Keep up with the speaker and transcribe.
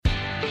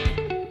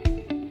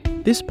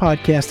This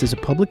podcast is a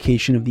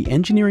publication of the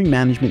Engineering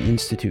Management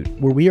Institute,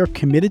 where we are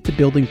committed to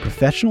building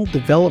professional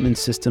development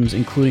systems,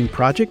 including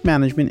project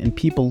management and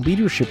people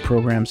leadership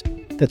programs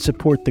that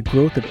support the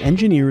growth of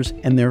engineers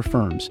and their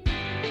firms.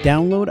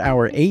 Download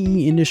our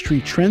AE Industry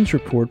Trends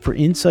Report for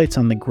insights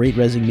on the Great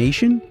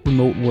Resignation,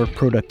 remote work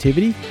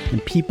productivity,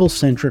 and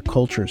people-centric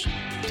cultures.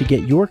 To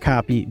get your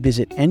copy,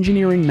 visit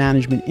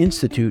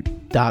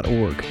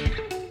engineeringmanagementinstitute.org.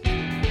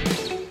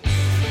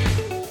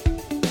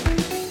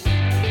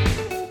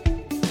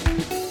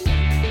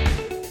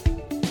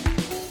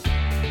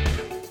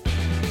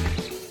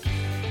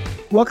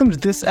 Welcome to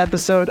this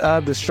episode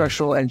of the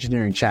Structural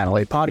Engineering Channel,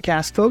 a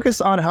podcast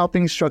focused on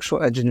helping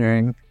structural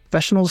engineering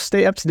professionals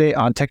stay up to date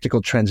on technical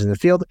trends in the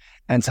field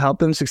and to help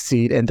them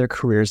succeed in their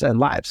careers and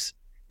lives.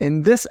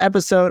 In this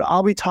episode,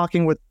 I'll be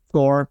talking with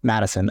Thor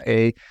Madison,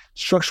 a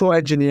structural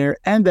engineer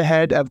and the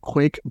head of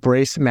Quake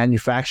Brace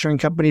Manufacturing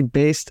Company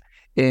based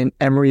in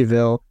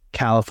Emeryville,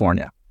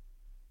 California.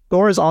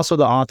 Thor is also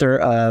the author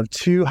of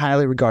two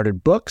highly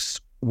regarded books,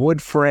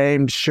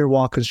 Wood-Framed Shear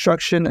Wall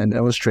Construction, an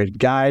Illustrated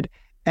Guide,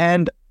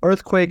 and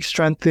Earthquake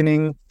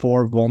Strengthening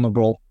for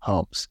Vulnerable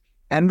Homes.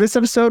 And this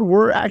episode,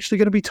 we're actually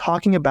going to be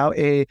talking about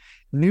a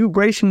new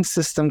bracing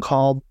system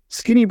called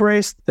Skinny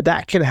Brace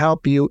that can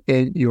help you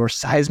in your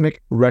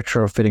seismic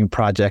retrofitting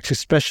projects,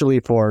 especially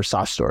for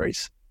soft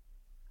stories.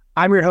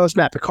 I'm your host,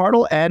 Matt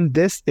Picardle, and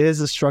this is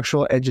the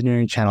Structural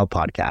Engineering Channel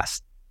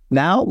podcast.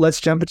 Now, let's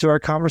jump into our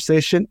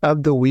conversation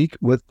of the week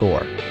with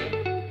Thor.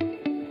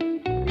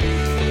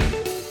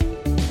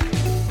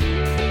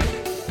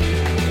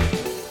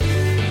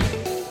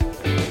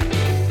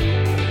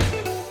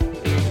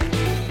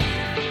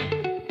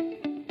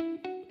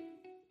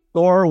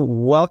 Thor,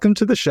 welcome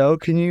to the show.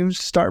 Can you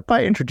start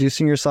by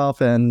introducing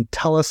yourself and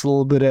tell us a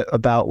little bit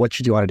about what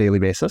you do on a daily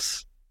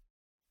basis?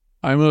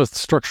 I'm a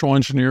structural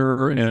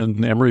engineer in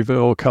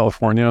Emeryville,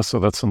 California,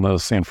 so that's in the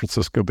San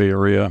Francisco Bay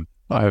Area.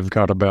 I've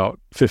got about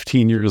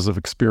 15 years of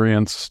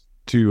experience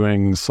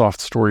doing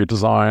soft story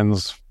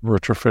designs,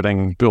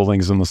 retrofitting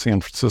buildings in the San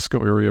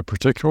Francisco area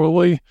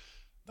particularly.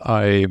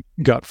 I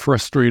got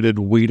frustrated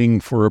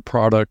waiting for a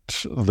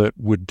product that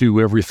would do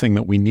everything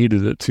that we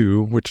needed it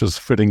to, which is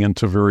fitting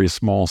into very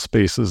small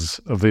spaces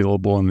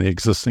available in the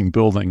existing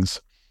buildings.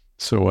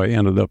 So I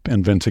ended up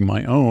inventing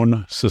my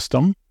own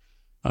system.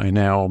 I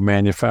now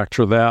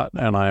manufacture that,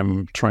 and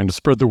I'm trying to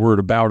spread the word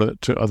about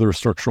it to other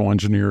structural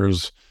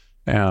engineers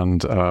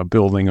and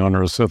building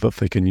owners so that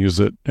they can use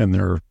it in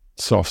their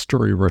soft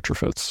story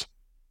retrofits.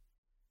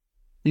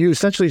 You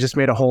essentially just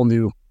made a whole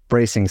new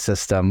bracing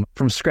system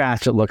from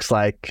scratch, it looks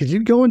like. Could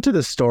you go into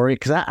the story?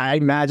 Because I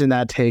imagine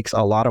that takes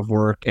a lot of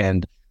work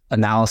and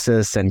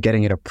analysis and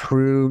getting it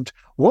approved.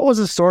 What was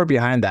the story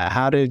behind that?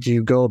 How did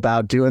you go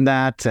about doing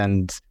that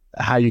and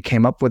how you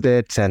came up with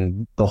it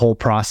and the whole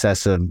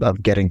process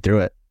of getting through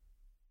it?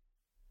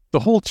 The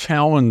whole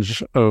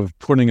challenge of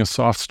putting a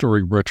soft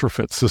story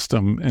retrofit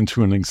system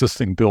into an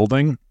existing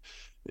building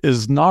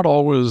is not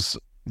always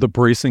the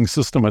bracing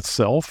system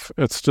itself.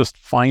 It's just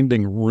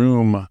finding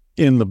room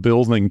in the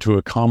building to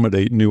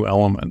accommodate new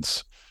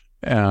elements.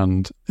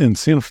 And in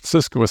San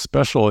Francisco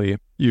especially,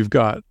 you've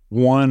got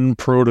one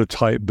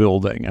prototype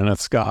building and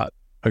it's got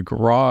a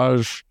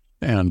garage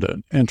and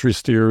an entry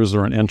stairs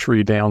or an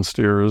entry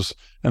downstairs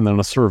and then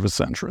a service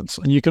entrance.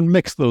 And you can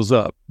mix those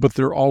up, but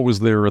they're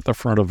always there at the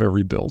front of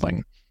every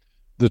building.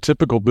 The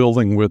typical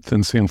building width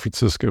in San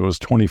Francisco is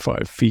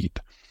 25 feet.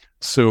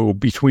 So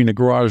between a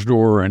garage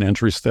door and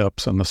entry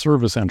steps and the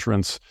service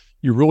entrance,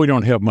 you really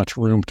don't have much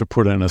room to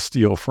put in a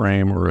steel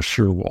frame or a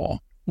shear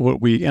wall.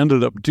 What we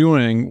ended up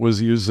doing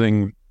was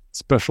using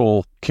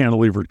special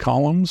cantilevered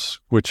columns,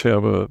 which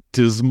have a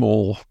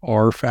dismal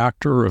R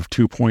factor of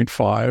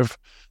 2.5.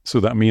 So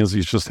that means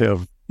you just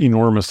have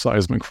enormous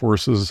seismic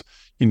forces.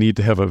 You need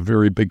to have a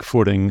very big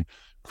footing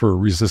for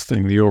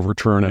resisting the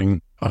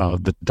overturning.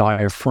 The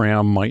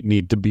diaphragm might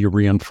need to be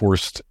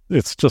reinforced.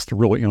 It's just a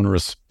really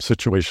onerous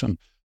situation.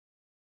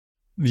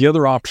 The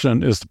other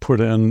option is to put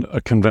in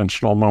a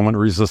conventional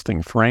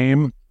moment-resisting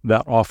frame.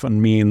 That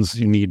often means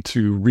you need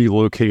to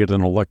relocate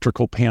an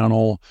electrical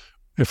panel.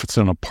 If it's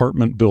an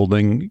apartment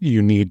building,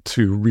 you need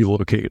to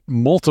relocate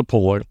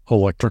multiple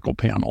electrical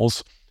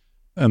panels.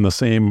 And the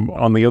same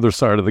on the other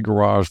side of the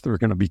garage, there are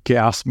going to be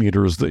gas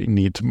meters that you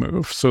need to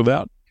move. So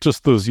that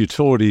just those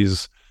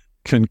utilities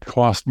can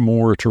cost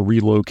more to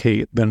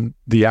relocate than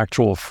the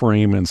actual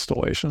frame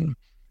installation.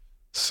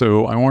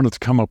 So I wanted to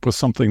come up with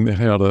something that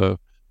had a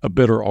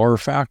better R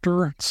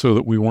factor so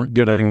that we weren't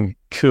getting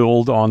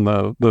killed on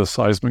the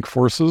seismic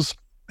forces,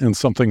 and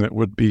something that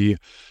would be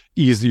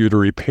easier to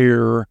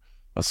repair,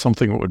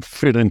 something that would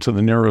fit into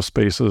the narrow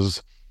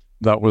spaces.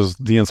 That was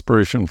the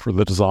inspiration for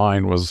the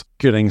design, was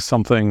getting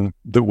something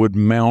that would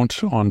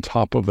mount on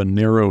top of a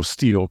narrow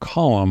steel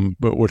column,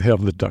 but would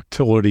have the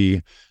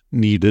ductility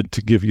needed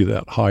to give you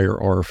that higher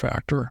R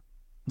factor.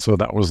 So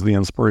that was the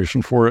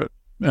inspiration for it.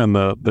 And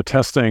the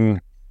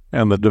testing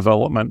and the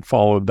development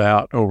followed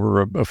that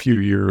over a few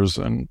years,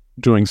 and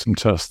doing some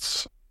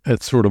tests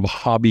at sort of a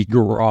hobby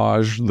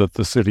garage that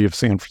the city of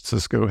San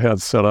Francisco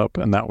had set up.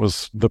 And that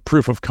was the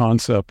proof of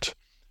concept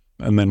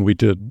And then we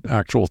did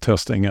actual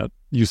testing at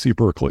UC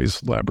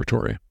Berkeley's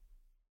laboratory.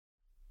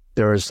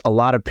 There's a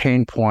lot of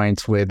pain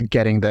points with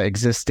getting the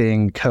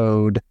existing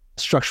code,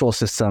 structural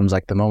systems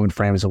like the moment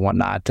frames and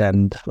whatnot.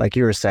 And like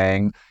you were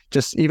saying,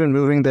 just even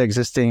moving the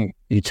existing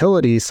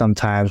utilities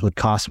sometimes would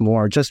cost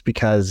more just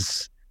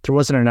because there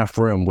wasn't enough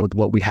room with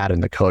what we had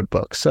in the code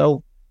book.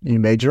 So you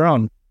made your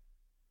own.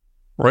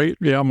 Right.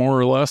 Yeah, more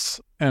or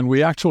less. And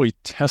we actually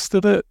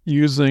tested it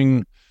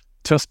using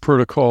test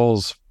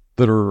protocols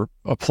that are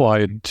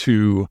applied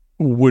to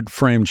wood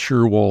frame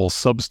shear wall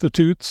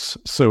substitutes.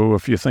 So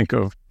if you think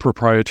of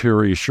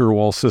proprietary shear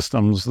wall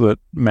systems that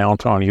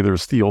mount on either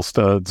steel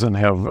studs and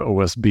have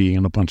OSB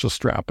and a bunch of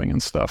strapping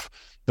and stuff,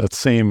 that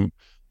same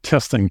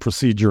testing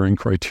procedure and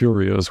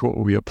criteria is what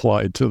we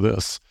applied to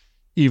this,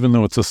 even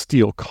though it's a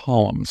steel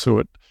column. So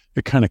it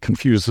kind of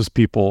confuses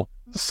people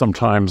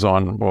sometimes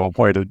on, well,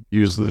 why to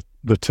use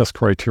the test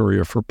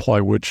criteria for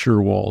plywood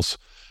shear walls.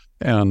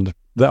 And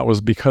that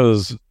was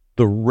because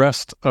the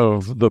rest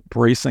of the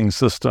bracing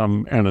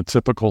system and a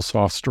typical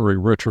soft story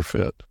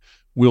retrofit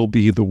will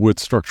be the wood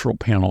structural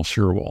panel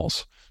shear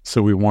walls.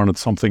 So we wanted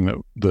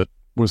something that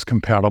was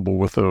compatible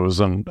with those,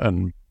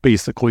 and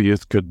basically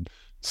it could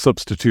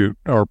substitute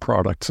our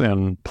products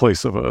in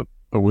place of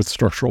a wood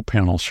structural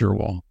panel shear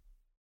wall.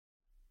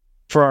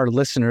 For our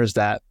listeners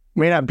that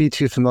may not be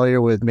too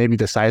familiar with maybe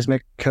the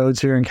seismic codes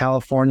here in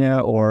California,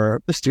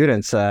 or the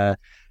students,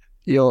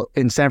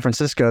 in San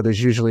Francisco,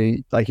 there's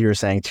usually, like you were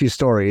saying, 2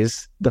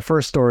 stories. The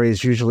first story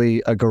is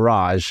usually a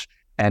garage,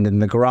 and in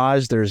the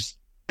garage, there's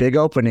big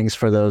openings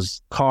for those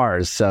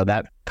cars. So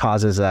that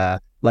causes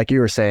like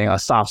you were saying, a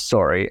soft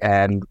story.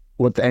 And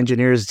what the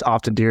engineers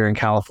often do here in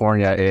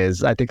California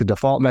is, I think the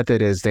default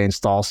method is they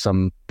install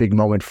some big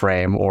moment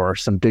frame or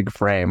some big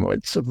frame.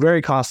 It's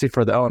very costly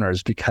for the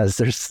owners because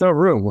there's no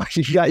room.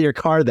 You got your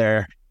car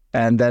there,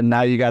 and then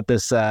now you got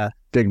this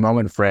big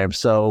moment frame.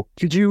 So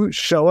could you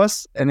show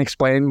us and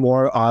explain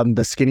more on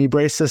the skinny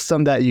brace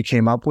system that you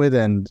came up with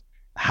and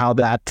how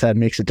that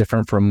makes it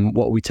different from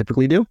what we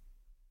typically do?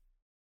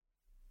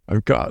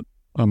 I've got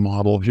a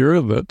model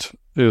here that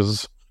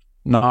is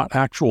not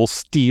actual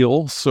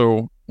steel.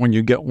 So when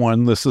you get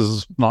one, this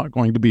is not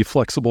going to be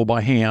flexible by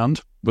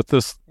hand, but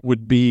this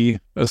would be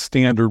a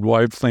standard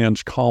wide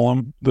flange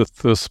column that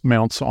this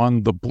mounts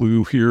on. The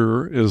blue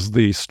here is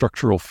the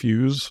structural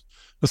fuse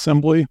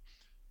assembly.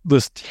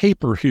 This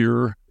taper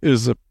here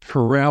is a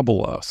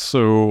parabola.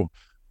 So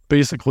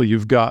basically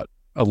you've got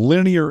a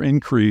linear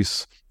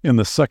increase in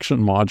the section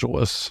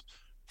modulus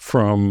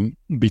from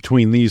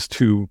between these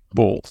 2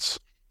 bolts.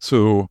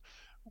 So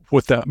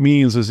what that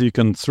means is you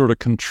can sort of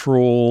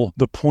control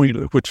the point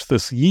at which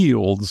this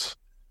yields.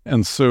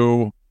 And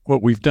so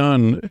what we've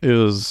done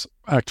is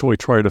actually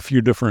tried a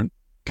few different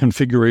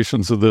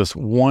configurations of this.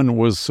 One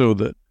was so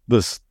that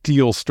the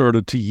steel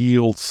started to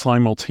yield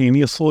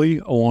simultaneously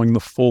along the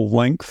full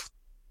length.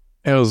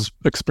 As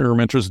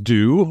experimenters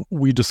do,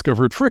 we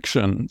discovered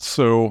friction.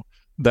 So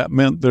that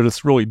meant that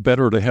it's really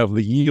better to have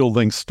the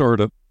yielding start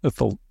at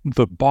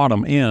the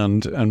bottom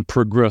end and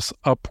progress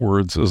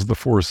upwards as the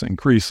force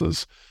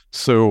increases.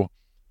 So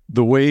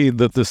the way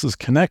that this is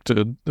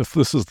connected, if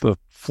this is the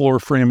floor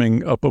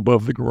framing up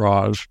above the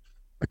garage,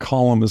 the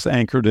column is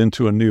anchored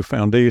into a new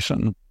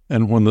foundation.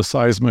 And when the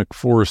seismic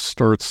force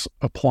starts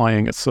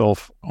applying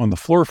itself on the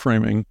floor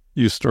framing,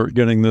 you start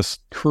getting this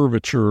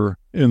curvature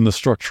in the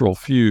structural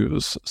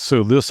fuse.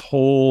 So this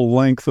whole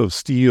length of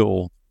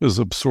steel is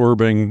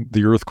absorbing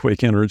the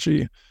earthquake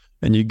energy,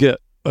 and you get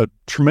a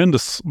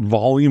tremendous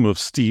volume of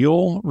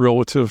steel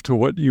relative to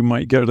what you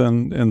might get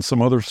in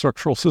some other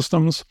structural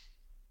systems.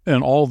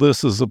 And all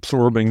this is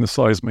absorbing the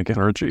seismic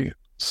energy.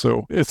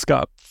 So it's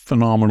got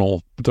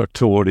phenomenal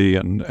ductility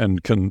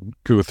and can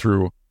go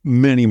through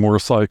many more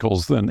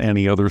cycles than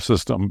any other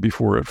system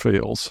before it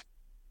fails.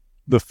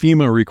 The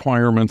FEMA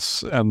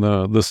requirements and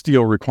the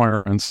steel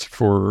requirements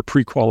for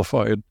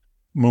pre-qualified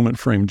moment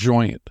frame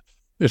joint,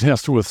 it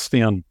has to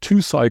withstand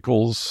 2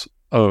 cycles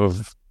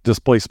of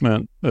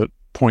displacement at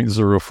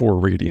 0.04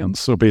 radians.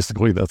 So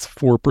basically that's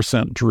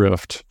 4%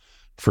 drift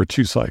for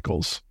 2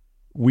 cycles.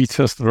 We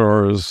tested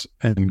ours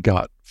and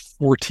got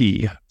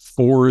 40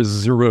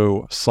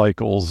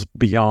 cycles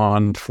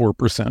beyond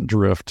 4%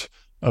 drift,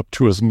 up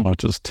to as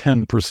much as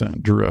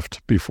 10%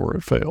 drift before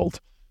it failed.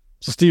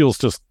 So steel's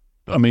just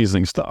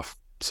amazing stuff.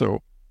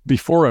 So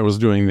before I was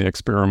doing the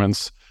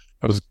experiments,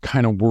 I was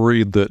kind of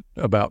worried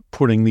about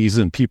putting these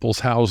in people's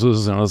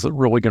houses, and is it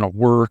really going to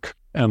work?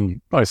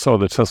 And I saw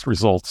the test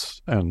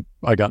results and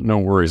I got no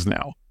worries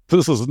now.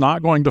 This is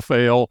not going to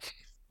fail.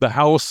 The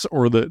house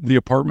or the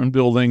apartment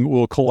building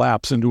will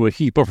collapse into a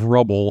heap of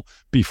rubble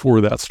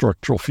before that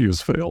structural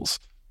fuse fails.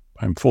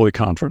 I'm fully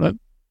confident.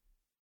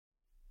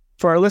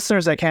 For our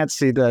listeners that can't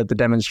see the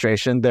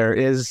demonstration, there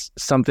is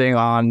something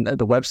on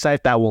the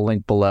website that we'll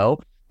link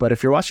below. But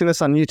if you're watching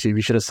this on YouTube,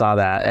 you should have saw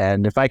that.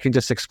 And if I can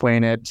just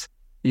explain it,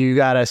 you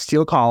got a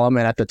steel column,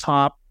 and at the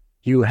top,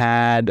 you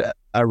had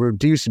a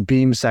reduced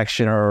beam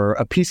section or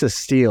a piece of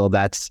steel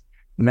that's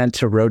meant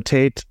to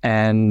rotate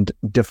and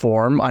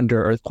deform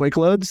under earthquake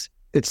loads.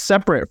 It's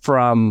separate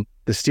from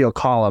the steel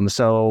column.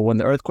 So when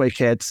the earthquake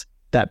hits,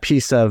 that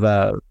piece of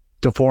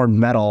deformed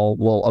metal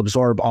will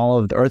absorb all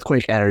of the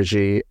earthquake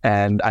energy.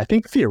 And I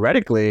think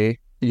theoretically,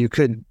 you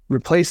could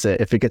replace it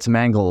if it gets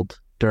mangled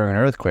during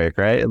an earthquake,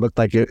 right? It looked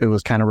like it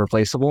was kind of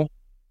replaceable.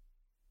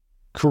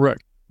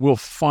 Correct. We'll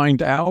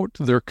find out.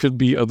 There could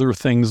be other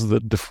things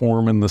that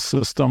deform in the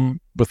system,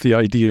 but the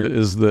idea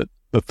is that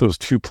those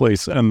two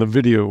plates, and the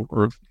video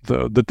or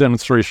the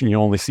demonstration, you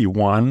only see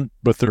one,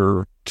 but there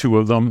are two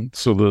of them.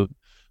 So the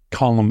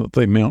column that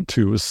they mount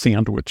to is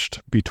sandwiched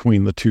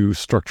between the two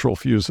structural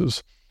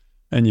fuses.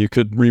 And you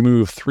could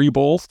remove 3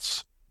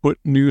 bolts, put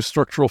new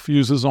structural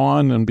fuses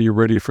on, and be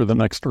ready for the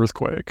next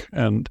earthquake.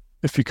 And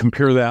if you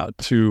compare that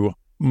to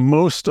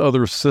most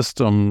other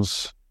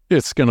systems,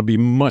 it's going to be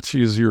much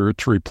easier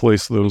to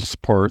replace those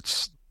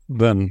parts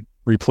than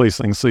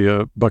replacing, say,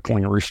 a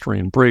buckling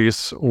restraint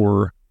brace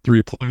or the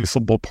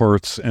replaceable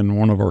parts in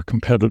one of our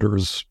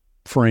competitors'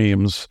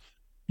 frames.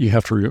 You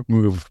have to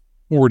remove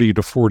 40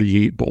 to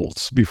 48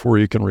 bolts before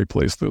you can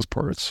replace those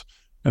parts,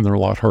 and they're a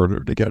lot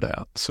harder to get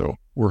at. So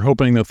we're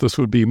hoping that this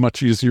would be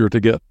much easier to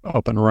get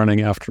up and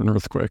running after an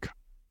earthquake.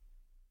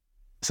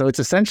 So it's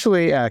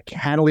essentially a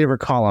cantilever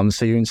column.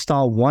 So you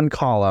install one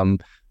column,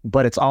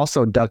 but it's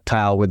also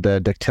ductile with the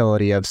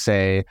ductility of,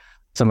 say,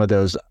 some of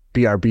those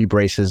BRB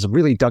braces,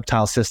 really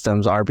ductile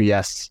systems,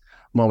 RBS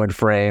moment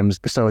frames.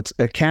 So it's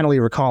a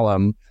cantilever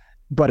column,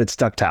 but it's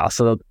ductile.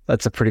 So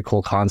that's a pretty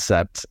cool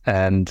concept.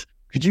 And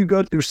could you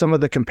go through some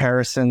of the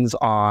comparisons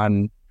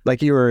on,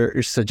 like you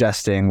were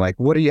suggesting, like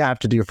what do you have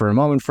to do for a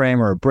moment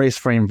frame or a brace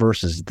frame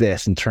versus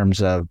this in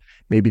terms of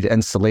maybe the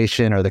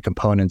installation or the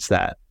components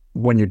that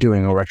when you're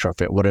doing a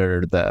retrofit, what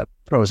are the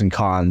pros and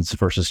cons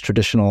versus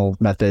traditional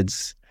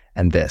methods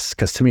and this?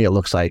 Because to me, it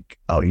looks like,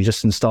 oh, you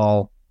just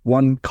install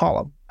one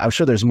column. I'm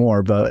sure there's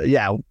more, but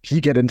yeah, can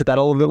you get into that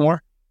a little bit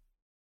more?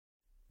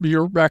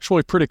 You're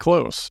actually pretty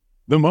close.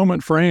 The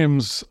moment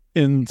frames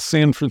in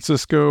San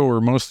Francisco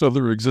or most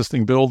other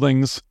existing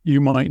buildings,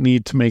 you might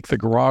need to make the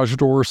garage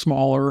door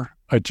smaller.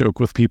 I joke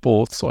with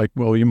people, it's like,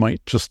 well, you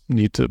might just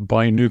need to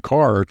buy a new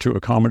car to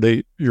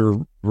accommodate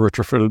your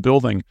retrofitted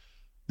building.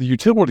 The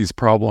utilities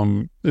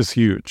problem is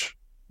huge.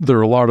 There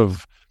are a lot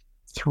of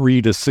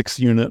 3 to 6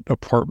 unit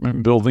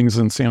apartment buildings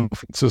in San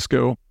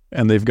Francisco,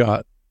 and they've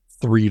got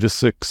 3 to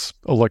 6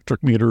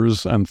 electric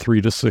meters and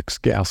 3 to 6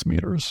 gas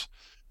meters.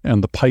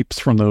 And the pipes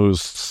from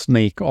those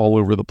snake all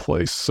over the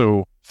place.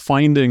 So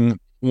finding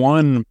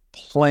one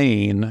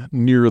plane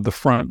near the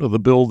front of the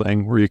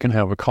building where you can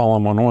have a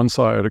column on one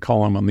side, a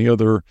column on the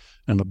other,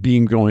 and a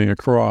beam going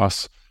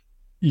across,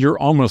 you're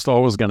almost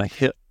always going to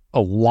hit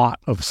a lot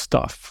of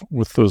stuff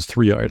with those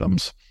 3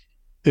 items.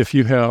 If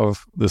you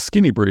have the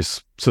skinny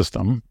brace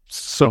system,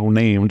 so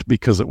named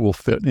because it will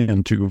fit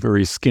into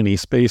very skinny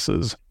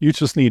spaces, you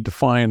just need to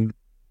find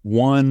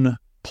one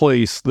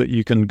place that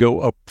you can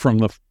go up from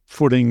the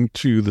footing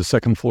to the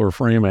second floor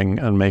framing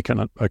and make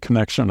a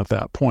connection at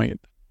that point.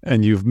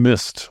 And you've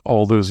missed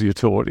all those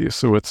utilities.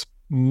 So it's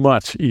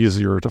much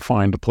easier to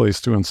find a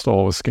place to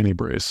install a skinny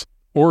brace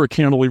or a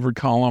cantilevered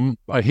column.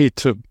 I hate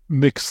to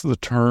mix the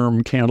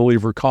term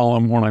cantilever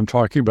column when I'm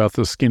talking about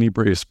the skinny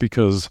brace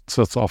because it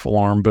sets off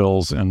alarm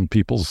bells in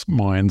people's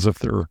minds if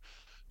they're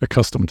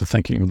accustomed to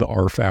thinking of the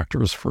R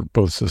factors for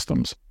both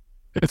systems.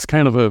 It's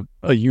kind of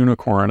a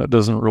unicorn. It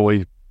doesn't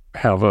really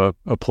have a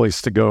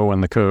place to go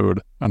in the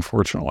code,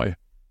 unfortunately.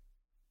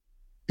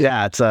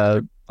 Yeah, it's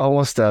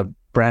almost a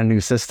brand new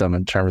system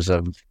in terms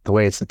of the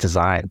way it's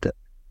designed.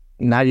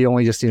 Now you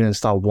only just need to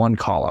install one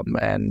column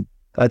and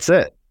that's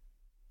it.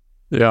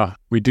 Yeah,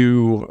 we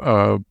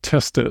do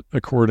test it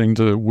according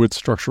to wood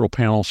structural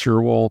panel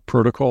shear wall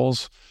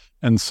protocols.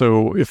 And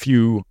so if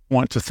you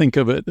want to think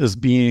of it as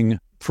being,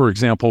 for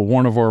example,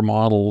 one of our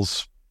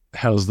models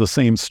has the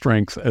same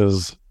strength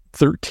as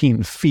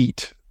 13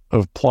 feet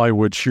of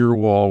plywood shear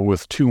wall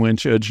with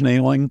 2-inch edge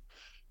nailing,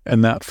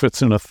 and that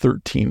fits in a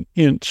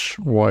 13-inch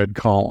wide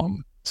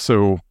column.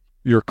 So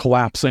you're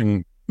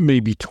collapsing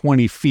maybe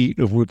 20 feet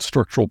of wood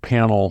structural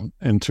panel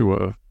into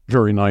a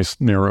very nice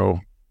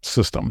narrow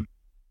system.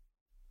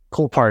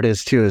 Cool part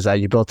is that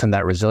you built in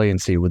that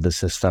resiliency with the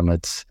system.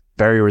 It's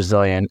very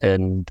resilient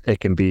and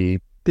it can be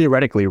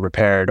theoretically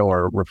repaired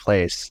or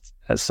replaced.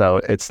 So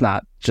it's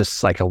not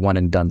just like a one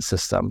and done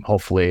system.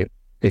 Hopefully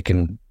it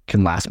can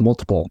last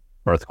multiple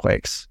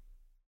earthquakes.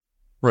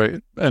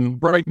 Right.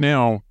 And right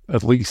now,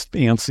 at least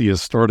ANSI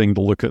is starting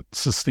to look at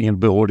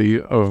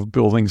sustainability of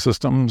building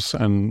systems,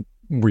 and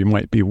we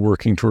might be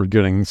working toward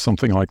getting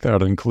something like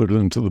that included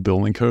into the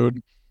building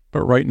code.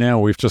 But right now,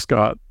 we've just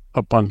got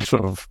a bunch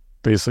of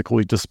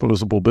basically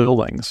disposable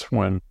buildings.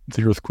 When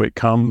the earthquake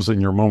comes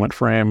and your moment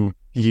frame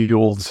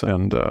yields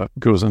and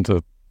goes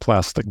into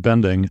plastic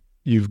bending,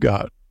 you've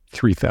got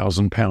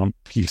 3,000-pound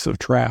piece of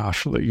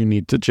trash that you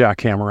need to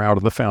jackhammer out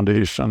of the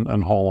foundation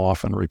and haul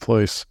off and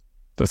replace.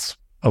 That's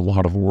a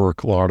lot of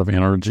work, a lot of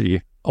energy,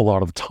 a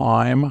lot of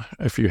time.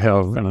 If you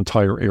have an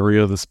entire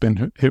area that's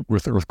been hit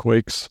with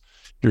earthquakes,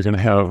 you're going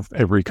to have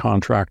every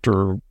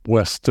contractor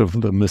west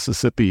of the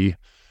Mississippi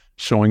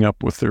showing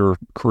up with their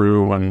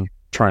crew and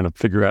trying to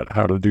figure out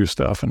how to do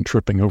stuff and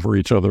tripping over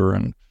each other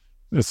and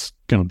it's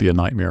going to be a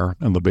nightmare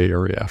in the Bay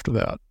Area after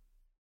that.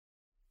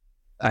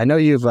 I know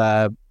you've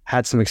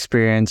had some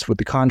experience with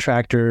the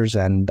contractors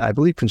and I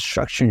believe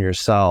construction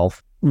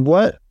yourself.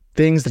 What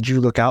things did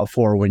you look out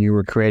for when you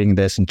were creating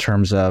this in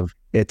terms of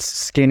it's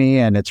skinny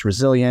and it's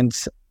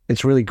resilient?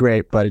 It's really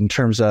great, but in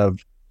terms of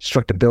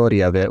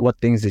constructability of it, what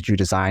things did you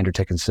design or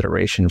take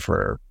consideration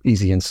for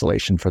easy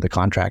installation for the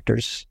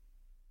contractors?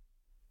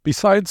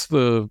 Besides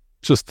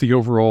just the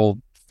overall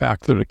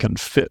fact that it can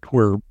fit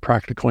where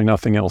practically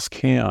nothing else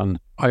can,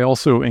 I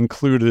also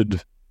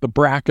included the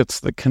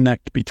brackets that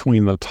connect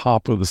between the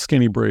top of the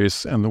skinny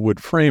brace and the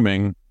wood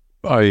framing.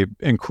 I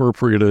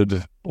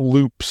incorporated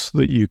loops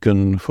that you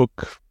can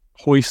hook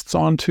hoists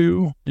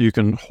onto. You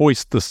can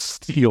hoist the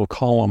steel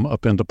column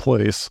up into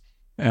place.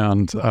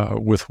 And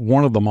with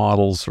one of the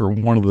models or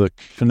one of the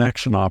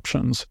connection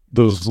options,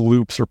 those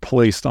loops are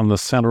placed on the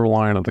center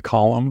line of the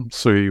column.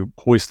 So you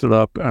hoist it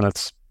up and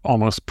it's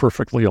almost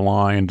perfectly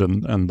aligned,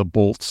 and the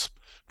bolts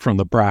from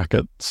the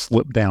bracket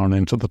slip down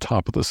into the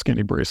top of the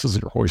skinny brace as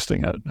you're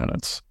hoisting it. And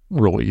it's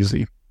real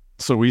easy.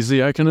 So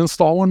easy I can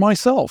install one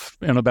myself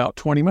in about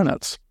 20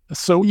 minutes.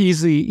 So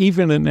easy,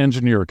 even an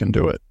engineer can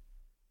do it.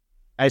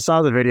 I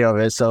saw the video of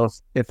it. So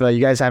if you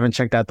guys haven't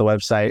checked out the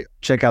website,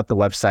 check out the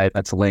website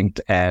that's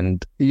linked.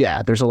 And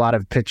yeah, there's a lot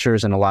of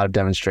pictures and a lot of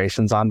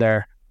demonstrations on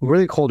there.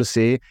 Really cool to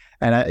see.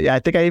 And I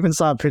think I even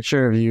saw a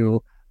picture of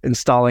you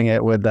installing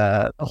it with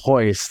a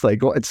hoist.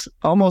 Like it's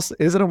almost,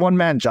 is it a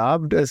one-man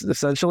job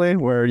essentially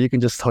where you can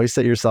just hoist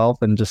it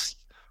yourself and just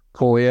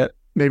pulley it?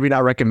 Maybe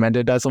not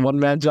recommended as a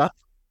one-man job.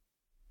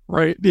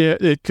 Right. Yeah,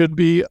 it could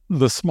be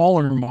the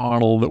smaller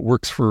model that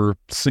works for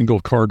single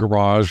car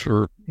garage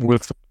or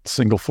with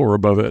single floor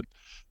above it.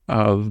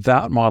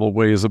 That model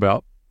weighs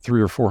about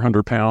 300 or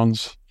 400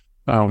 pounds.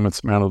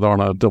 It's mounted on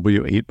a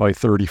W8 by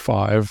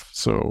 35.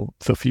 So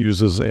the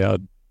fuses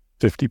add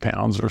 50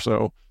 pounds or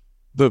so.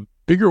 The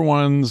bigger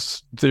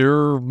ones,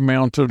 they're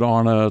mounted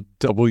on a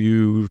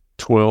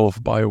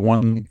W12 by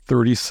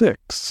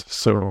 136.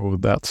 So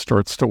that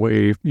starts to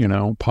weigh,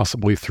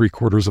 possibly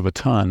 3/4 of a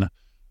ton.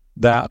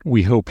 That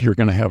we hope you're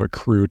going to have a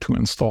crew to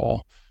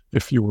install.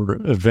 If you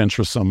were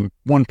adventuresome,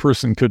 one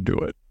person could do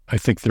it. I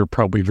think there are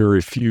probably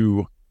very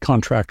few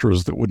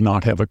contractors that would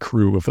not have a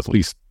crew of at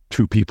least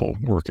 2 people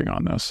working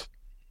on this.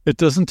 It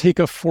doesn't take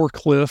a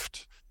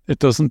forklift. It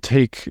doesn't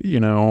take,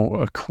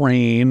 a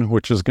crane,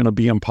 which is going to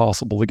be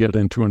impossible to get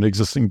into an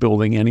existing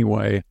building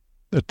anyway.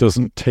 It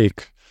doesn't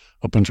take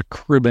a bunch of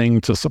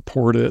cribbing to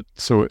support it.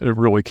 So it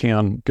really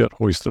can get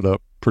hoisted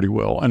up pretty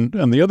well.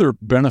 And the other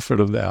benefit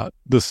of that,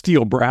 the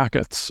steel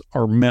brackets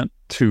are meant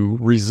to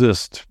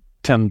resist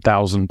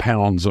 10,000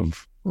 pounds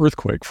of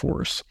earthquake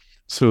force.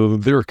 So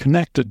they're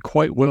connected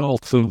quite well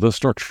to the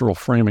structural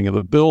framing of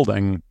the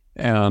building.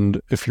 And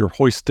if you're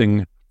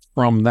hoisting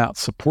from that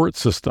support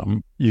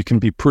system, you can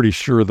be pretty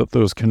sure that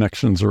those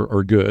connections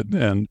are good.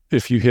 And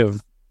if you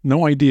have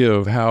no idea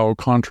of how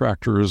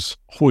contractors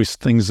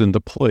hoist things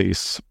into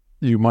place,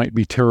 you might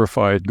be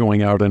terrified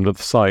going out into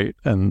the site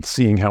and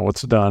seeing how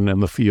it's done in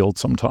the field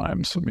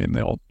sometimes. I mean,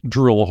 they'll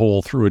drill a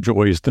hole through a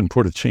joist and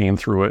put a chain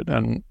through it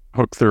and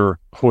hook their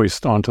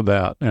hoist onto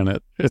that. And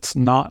it's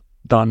not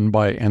done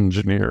by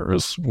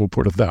engineers, we'll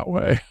put it that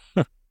way.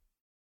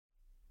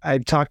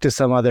 I've talked to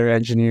some other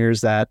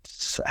engineers that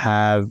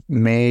have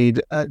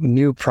made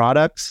new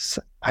products.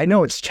 I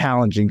know it's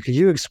challenging. Could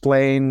you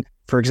explain,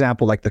 for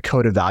example, like the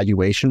code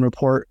evaluation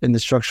report in the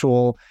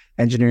structural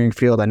engineering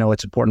field? I know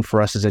it's important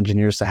for us as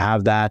engineers to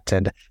have that.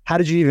 And how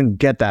did you even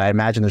get that? I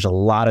imagine there's a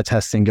lot of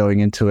testing going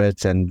into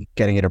it and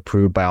getting it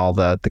approved by all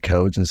the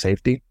codes and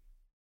safety.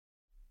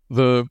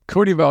 The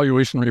code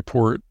evaluation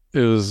report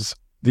is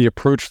the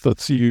approach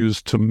that's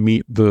used to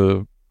meet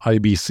the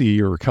IBC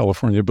or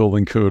California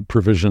Building Code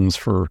provisions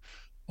for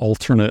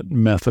alternate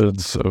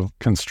methods of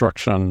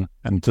construction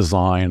and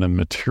design and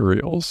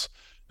materials.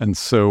 And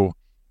so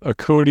a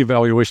code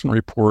evaluation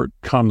report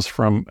comes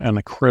from an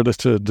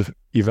accredited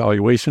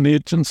evaluation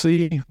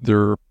agency.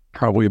 There are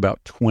probably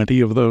about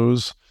 20 of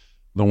those.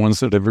 The ones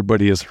that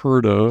everybody has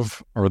heard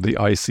of are the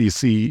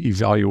ICC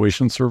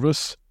Evaluation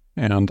Service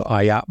and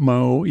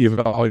IAPMO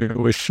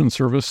Evaluation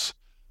Service.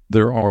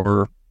 There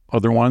are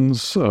other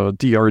ones,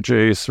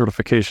 DRJ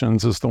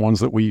certifications is the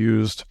ones that we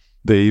used.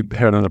 They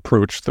had an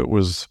approach that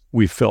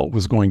we felt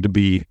was going to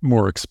be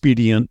more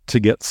expedient to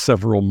get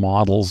several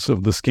models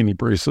of the skinny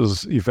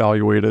braces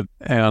evaluated.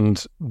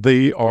 And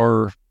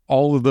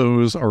all of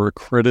those are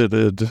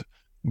accredited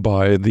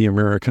by the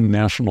American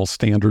National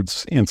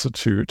Standards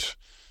Institute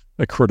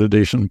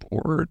Accreditation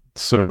Board.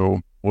 So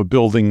a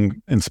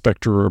building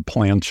inspector or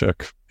plan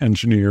check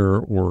engineer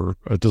or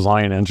a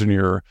design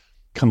engineer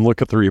can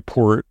look at the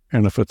report,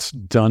 and if it's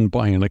done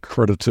by an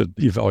accredited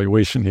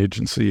evaluation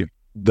agency,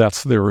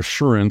 that's their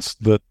assurance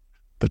that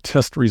the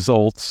test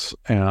results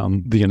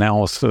and the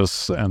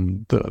analysis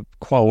and the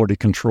quality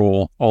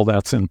control, all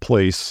that's in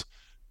place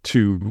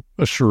to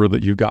assure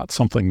that you got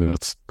something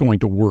that's going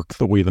to work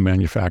the way the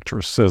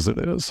manufacturer says it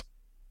is.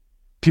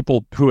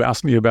 People who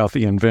ask me about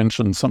the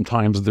invention,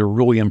 sometimes they're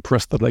really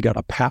impressed that I got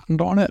a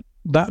patent on it.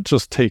 That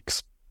just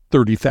takes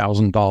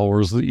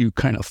 $30,000 that you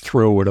kind of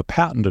throw at a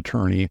patent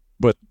attorney.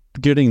 But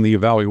getting the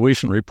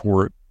evaluation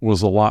report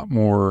was a lot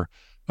more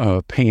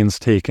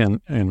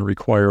painstaking and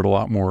required a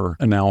lot more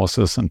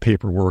analysis and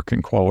paperwork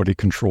and quality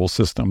control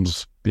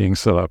systems being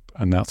set up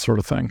and that sort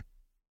of thing.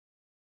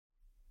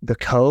 The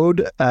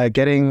code,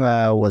 getting,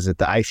 was it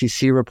the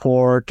ICC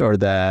report or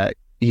the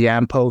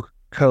EAMPO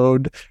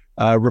code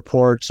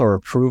reports or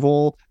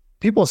approval?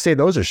 People say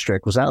those are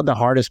strict. Was that the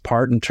hardest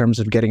part in terms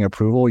of getting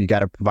approval? You got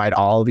to provide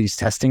all these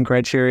testing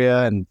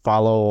criteria and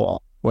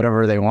follow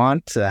whatever they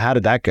want. How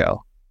did that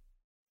go?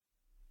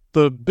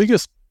 The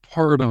biggest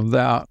part of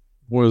that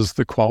was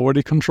the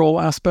quality control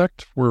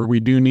aspect, where we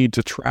do need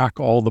to track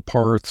all the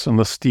parts and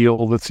the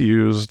steel that's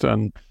used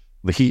and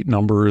the heat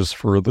numbers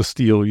for the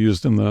steel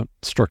used in the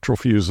structural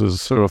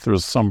fuses. So if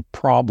there's some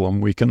problem,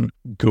 we can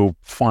go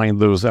find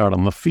those out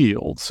in the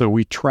field. So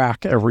we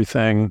track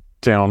everything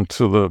down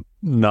to the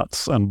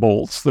nuts and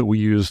bolts that we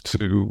use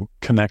to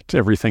connect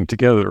everything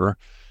together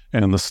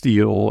and the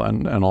steel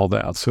and all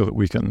that, so that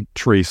we can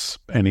trace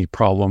any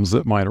problems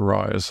that might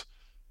arise.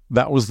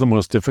 That was the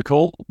most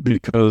difficult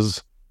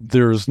because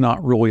there's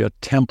not really a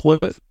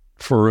template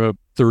for a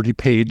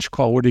 30-page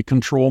quality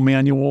control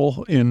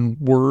manual in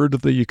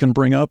Word that you can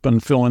bring up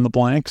and fill in the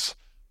blanks.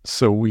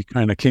 So we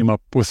kind of came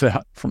up with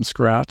that from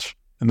scratch.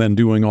 And then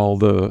doing all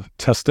the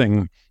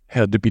testing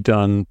had to be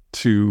done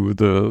to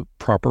the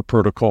proper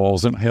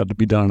protocols and had to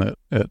be done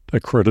at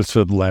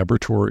accredited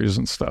laboratories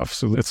and stuff.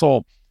 So it's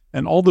all,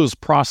 and all those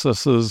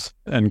processes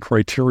and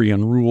criteria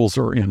and rules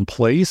are in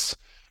place.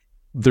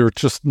 They're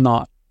just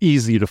not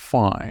easy to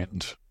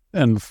find.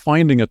 And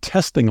finding a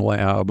testing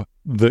lab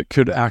that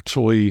could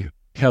actually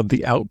have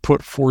the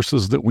output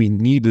forces that we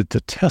needed to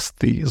test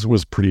these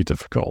was pretty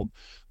difficult.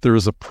 There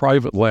was a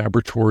private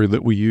laboratory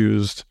that we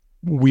used.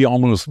 We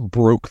almost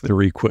broke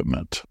their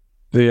equipment.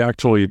 They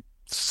actually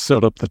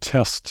set up the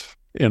test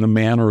in a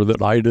manner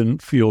that I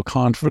didn't feel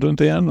confident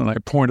in, and I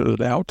pointed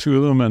it out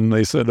to them, and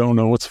they said, "Oh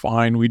no, it's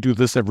fine. We do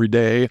this every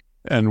day."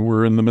 And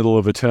we're in the middle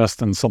of a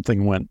test, and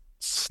something went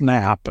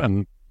snap,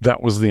 and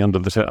that was the end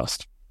of the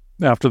test.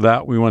 After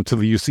that, we went to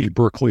the UC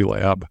Berkeley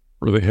lab,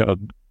 where they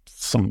had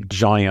some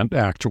giant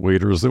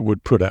actuators that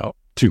would put out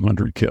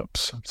 200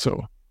 kips.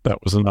 So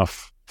that was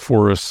enough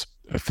for us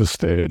at this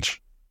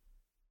stage.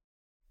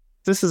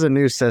 This is a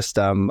new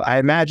system. I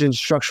imagine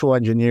structural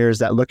engineers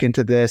that look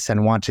into this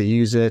and want to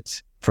use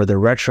it for their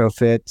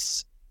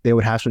retrofits, they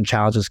would have some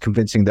challenges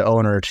convincing the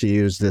owner to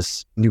use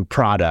this new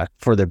product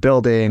for their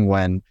building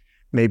when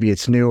maybe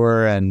it's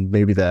newer and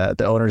maybe the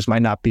owners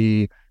might not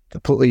be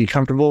completely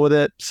comfortable with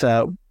it.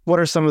 So what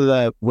are some of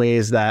the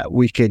ways that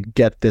we could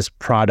get this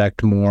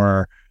product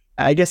more,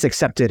 I guess,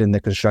 accepted in the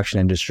construction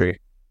industry?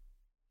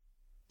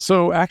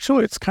 So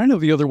actually, it's kind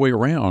of the other way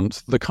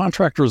around. The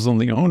contractors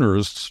and the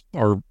owners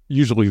are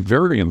usually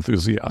very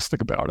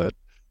enthusiastic about it.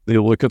 They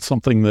look at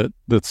something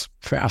that's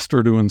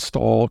faster to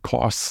install,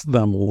 costs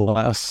them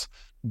less,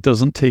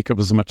 doesn't take up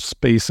as much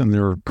space in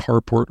their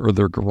carport or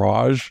their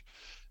garage,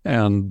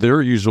 and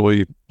they're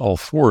usually all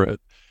for it.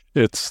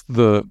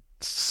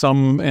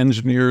 Some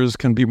engineers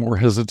can be more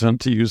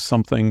hesitant to use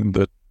something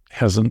that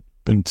hasn't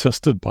been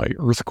tested by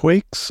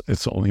earthquakes.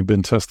 It's only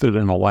been tested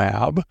in a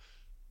lab.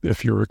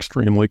 If you're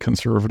extremely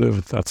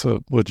conservative, that's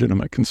a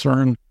legitimate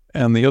concern.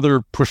 And the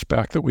other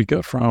pushback that we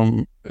get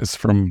is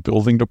from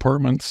building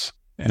departments.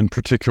 In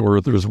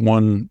particular, there's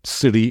one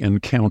city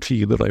and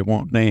county that I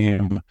won't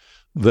name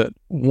that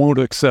won't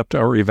accept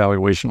our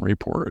evaluation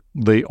report.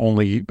 They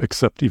only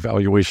accept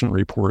evaluation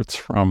reports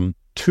from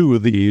 2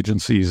 of the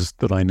agencies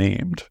that I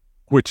named,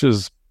 which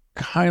is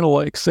kind of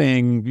like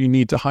saying you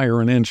need to hire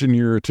an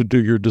engineer to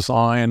do your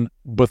design,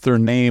 but their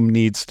name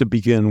needs to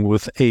begin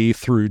with A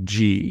through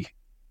G.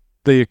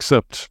 They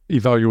accept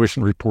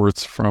evaluation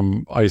reports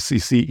from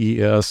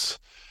ICCES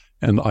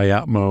and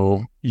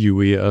IAPMO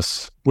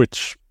UES,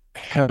 which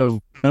have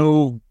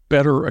no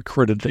better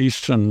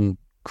accreditation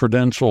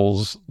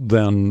credentials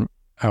than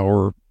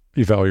our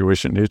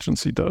evaluation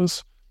agency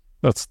does.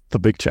 That's the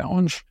big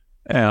challenge.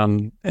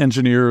 And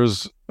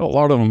engineers, a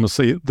lot of them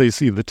say they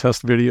see the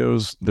test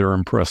videos, they're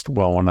impressed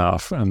well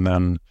enough, and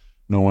then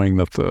knowing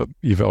that the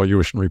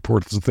evaluation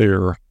report is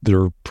there,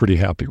 they're pretty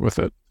happy with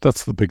it.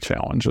 That's the big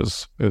challenge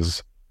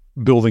is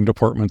building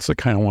departments that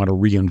kind of want to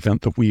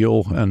reinvent the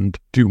wheel and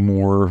do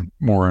more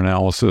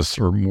analysis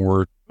or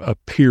more a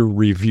peer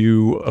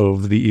review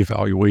of the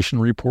evaluation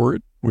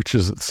report, which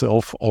is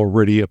itself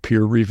already a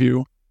peer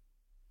review.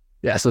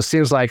 Yeah, so it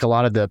seems like a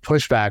lot of the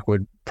pushback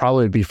would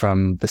probably be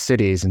from the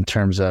cities in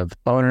terms of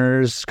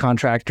owners,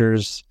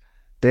 contractors.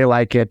 They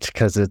like it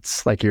because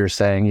it's, like you were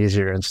saying,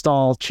 easier to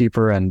install,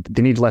 cheaper, and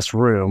they need less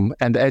room.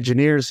 And the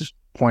engineer's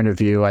point of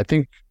view, I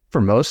think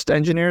for most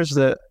engineers,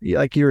 that,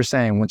 like you were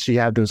saying, once you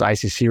have those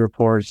ICC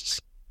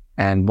reports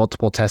and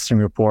multiple testing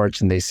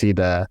reports and they see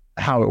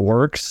how it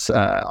works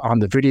on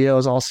the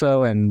videos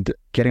also, and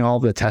getting all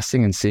the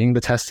testing and seeing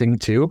the testing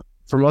too,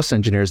 for most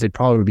engineers, they'd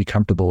probably be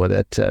comfortable with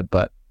it.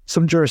 But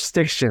some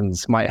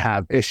jurisdictions might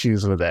have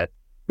issues with it.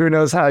 Who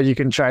knows how you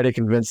can try to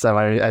convince them?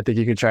 I think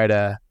you could try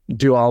to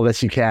do all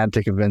that you can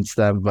to convince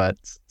them, but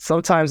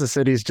sometimes the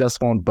cities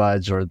just won't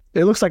budge, or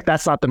it looks like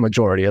that's not the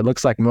majority. It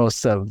looks like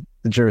most of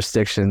the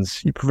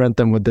jurisdictions, you prevent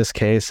them with this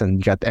case and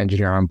you got the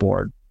engineer on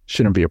board.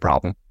 Shouldn't be a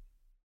problem.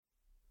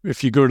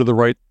 If you go to the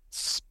right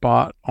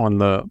spot on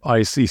the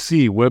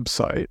ICC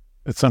website,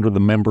 it's under the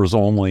members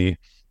only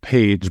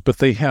page, but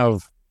they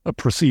have a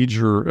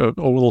procedure, a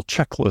little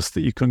checklist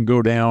that you can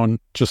go down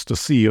just to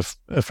see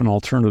if an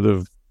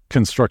alternative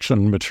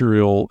construction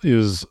material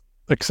is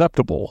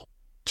acceptable.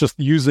 Just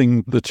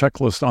using the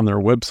checklist on their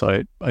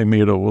website, I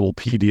made a little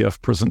PDF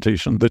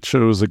presentation that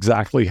shows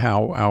exactly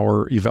how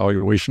our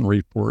evaluation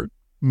report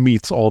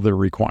meets all their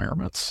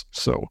requirements.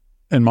 So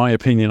in my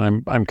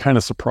opinion, I'm kind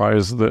of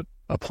surprised that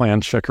a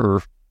plan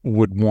checker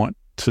would want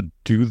to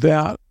do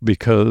that,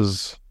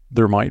 because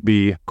there might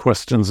be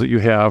questions that you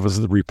have. Is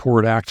the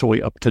report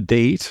actually up to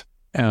date?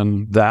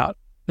 And that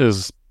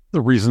is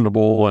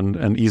reasonable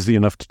and easy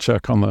enough to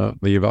check on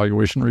the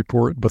evaluation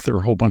report. But there are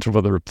a whole bunch of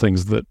other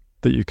things that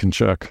you can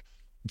check.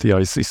 The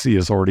ICC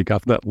has already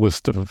got that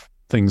list of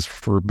things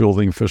for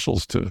building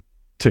officials to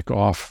tick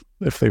off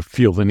if they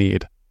feel the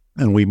need.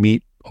 And we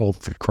meet all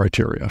the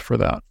criteria for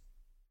that.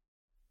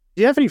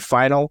 Do you have any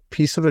final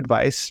piece of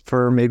advice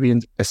for maybe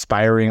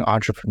aspiring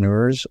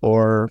entrepreneurs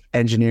or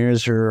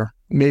engineers, or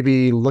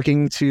maybe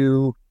looking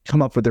to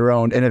come up with their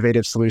own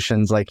innovative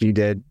solutions like you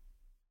did?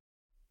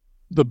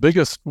 The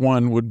biggest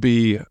one would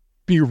be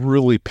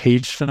really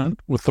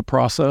patient with the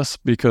process,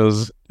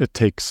 because it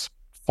takes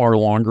far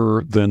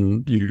longer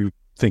than you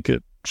think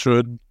it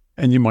should.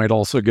 And you might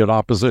also get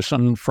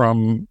opposition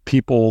from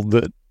people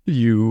that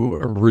you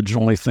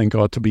originally think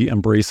ought to be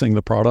embracing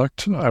the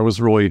product. I was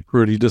really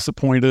pretty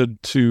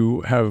disappointed to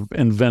have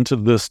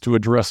invented this to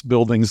address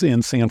buildings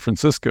in San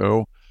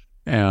Francisco,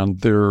 and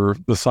the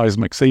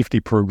seismic safety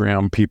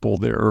program people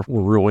there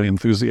were really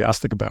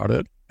enthusiastic about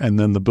it. And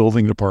then the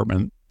building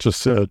department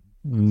just said,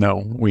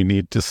 no, we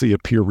need to see a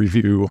peer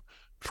review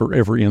for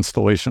every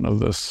installation of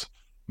this,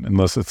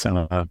 unless it's in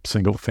a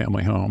single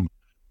family home.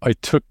 I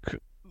took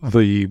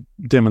the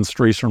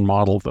demonstration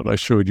model that I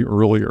showed you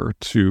earlier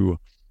to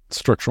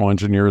Structural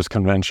Engineers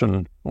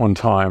Convention one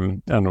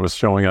time and was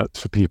showing it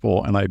to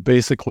people, and I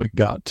basically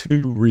got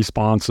two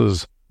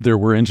responses. There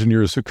were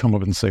engineers who come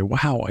up and say,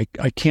 wow,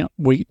 I can't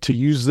wait to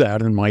use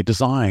that in my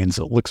designs.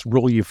 It looks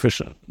really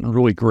efficient and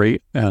really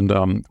great, and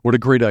what a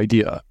great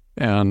idea.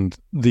 And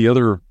the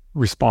other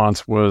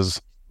response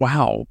was,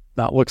 wow,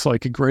 that looks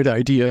like a great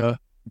idea.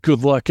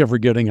 Good luck ever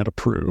getting it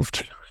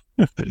approved.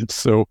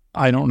 So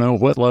I don't know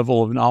what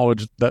level of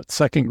knowledge that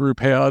second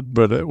group had,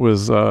 but it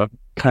was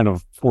kind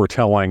of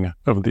foretelling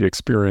of the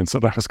experience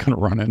that I was going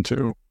to run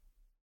into.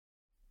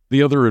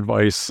 The other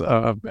advice,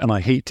 and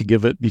I hate to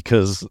give it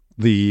because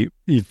the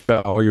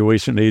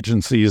evaluation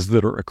agencies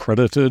that are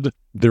accredited,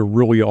 they're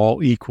really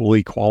all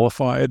equally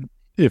qualified.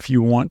 If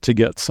you want to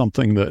get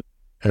something that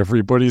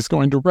everybody's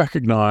going to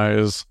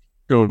recognize,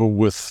 go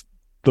with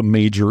the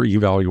major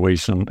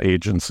evaluation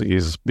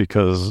agencies,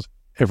 because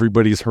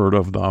everybody's heard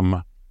of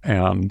them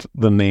and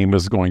the name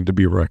is going to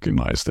be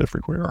recognized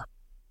everywhere.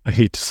 I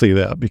hate to say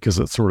that because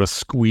it sort of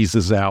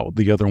squeezes out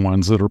the other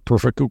ones that are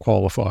perfectly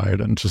qualified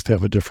and just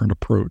have a different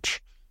approach,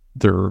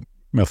 their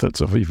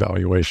methods of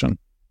evaluation.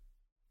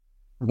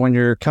 When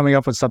you're coming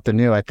up with something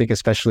new, I think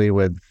especially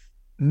with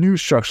new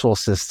structural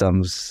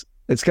systems,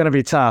 it's going to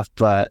be tough,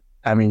 but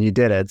I mean, you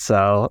did it.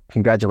 So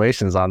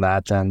congratulations on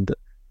that. And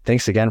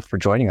thanks again for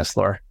joining us,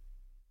 Laura.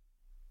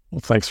 Well,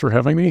 thanks for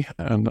having me,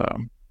 and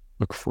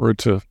look forward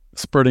to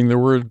spreading the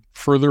word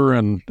further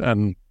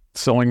and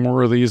selling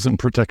more of these and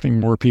protecting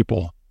more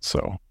people. So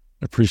I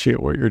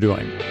appreciate what you're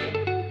doing.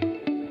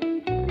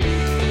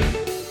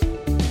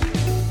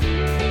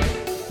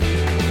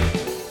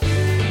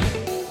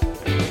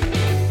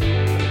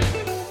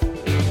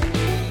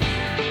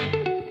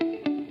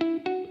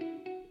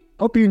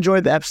 Hope you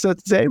enjoyed the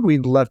episode today.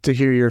 We'd love to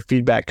hear your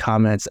feedback,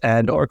 comments,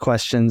 and or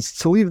questions.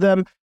 To leave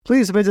them,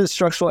 please visit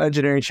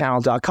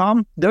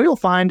structuralengineeringchannel.com. There you'll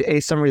find a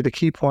summary of the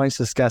key points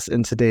discussed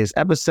in today's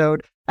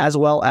episode, as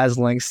well as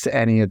links to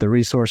any of the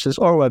resources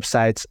or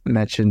websites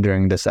mentioned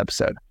during this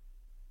episode.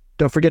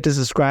 Don't forget to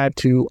subscribe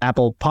to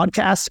Apple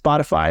Podcasts,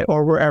 Spotify,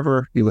 or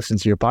wherever you listen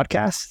to your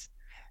podcasts.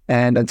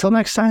 And until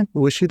next time,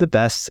 we wish you the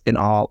best in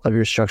all of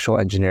your structural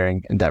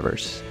engineering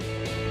endeavors.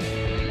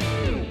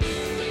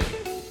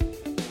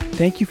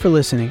 Thank you for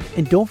listening,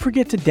 and don't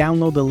forget to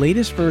download the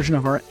latest version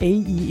of our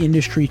AE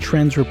Industry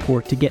Trends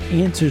Report to get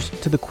answers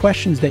to the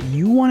questions that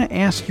you want to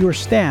ask your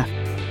staff,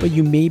 but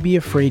you may be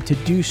afraid to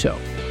do so.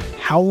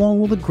 How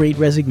long will the Great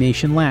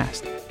Resignation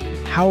last?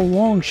 How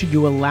long should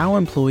you allow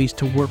employees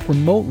to work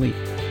remotely?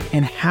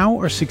 And how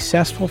are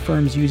successful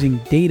firms using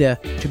data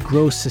to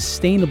grow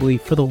sustainably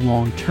for the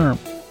long term?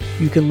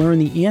 You can learn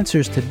the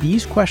answers to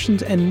these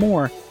questions and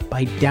more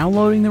by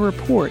downloading the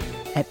report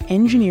at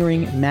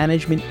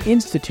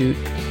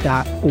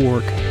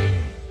engineeringmanagementinstitute.org.